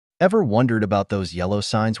Ever wondered about those yellow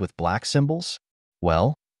signs with black symbols?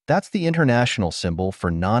 Well, that's the international symbol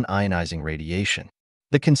for non-ionizing radiation.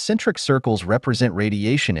 The concentric circles represent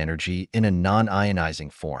radiation energy in a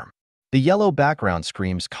non-ionizing form. The yellow background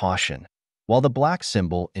screams caution, while the black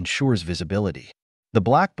symbol ensures visibility. The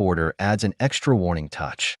black border adds an extra warning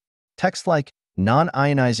touch. Text like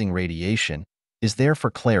non-ionizing radiation is there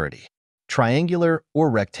for clarity. Triangular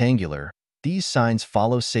or rectangular, these signs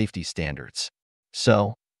follow safety standards.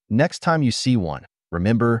 So, next time you see one,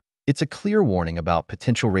 remember, it's a clear warning about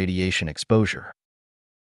potential radiation exposure.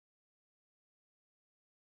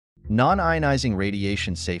 Non-ionizing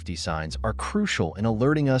radiation safety signs are crucial in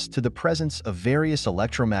alerting us to the presence of various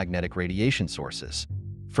electromagnetic radiation sources.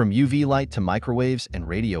 From UV light to microwaves and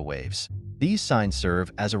radio waves, these signs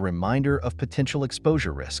serve as a reminder of potential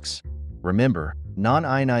exposure risks. Remember,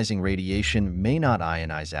 non-ionizing radiation may not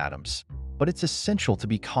ionize atoms, but it's essential to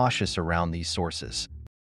be cautious around these sources.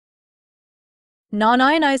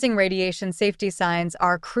 Non-ionizing radiation safety signs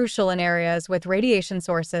are crucial in areas with radiation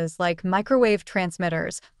sources like microwave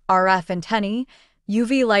transmitters, RF antennae,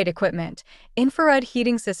 UV light equipment, infrared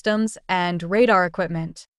heating systems, and radar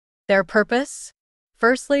equipment. Their purpose?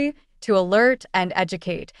 Firstly, to alert and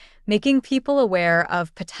educate, making people aware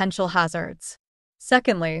of potential hazards.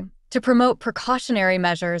 Secondly, to promote precautionary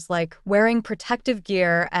measures like wearing protective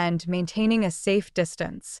gear and maintaining a safe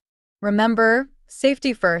distance. Remember,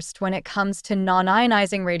 safety first when it comes to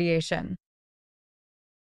non-ionizing radiation.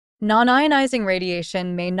 Non-ionizing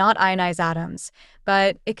radiation may not ionize atoms,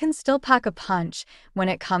 but it can still pack a punch when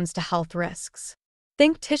it comes to health risks.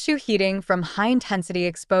 Think tissue heating from high-intensity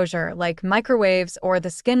exposure like microwaves or the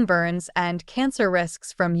skin burns and cancer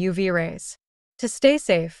risks from UV rays. To stay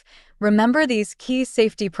safe, remember these key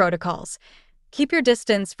safety protocols. Keep your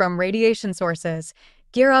distance from radiation sources,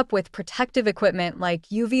 gear up with protective equipment like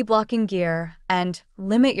UV blocking gear, and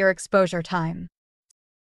limit your exposure time.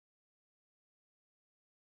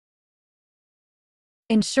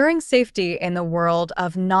 Ensuring safety in the world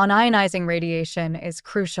of non-ionizing radiation is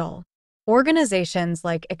crucial. Organizations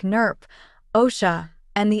like ICNIRP, OSHA,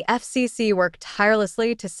 and the FCC work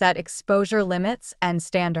tirelessly to set exposure limits and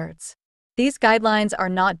standards. These guidelines are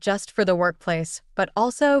not just for the workplace, but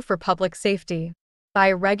also for public safety.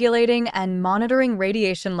 By regulating and monitoring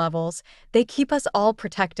radiation levels, they keep us all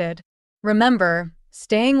protected. Remember,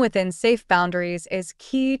 staying within safe boundaries is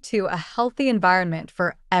key to a healthy environment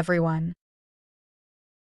for everyone.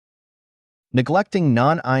 Neglecting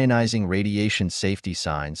non-ionizing radiation safety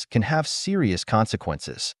signs can have serious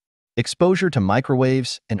consequences. Exposure to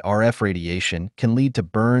microwaves and RF radiation can lead to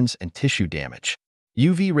burns and tissue damage.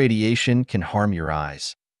 UV radiation can harm your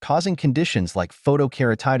eyes, causing conditions like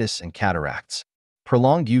photokeratitis and cataracts.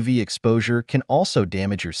 Prolonged UV exposure can also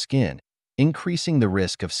damage your skin, increasing the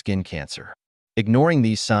risk of skin cancer. Ignoring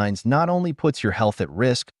these signs not only puts your health at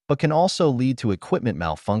risk, but can also lead to equipment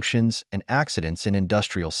malfunctions and accidents in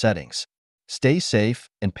industrial settings. Stay safe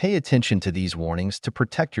and pay attention to these warnings to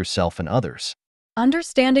protect yourself and others.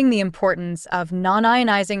 Understanding the importance of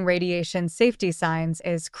non-ionizing radiation safety signs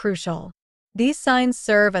is crucial. These signs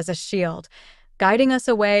serve as a shield, guiding us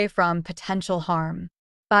away from potential harm.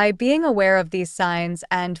 By being aware of these signs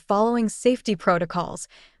and following safety protocols,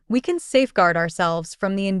 we can safeguard ourselves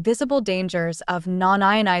from the invisible dangers of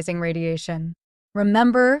non-ionizing radiation.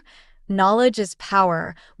 Remember, knowledge is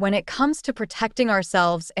power when it comes to protecting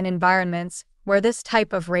ourselves in environments where this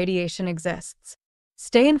type of radiation exists.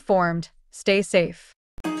 Stay informed, stay safe.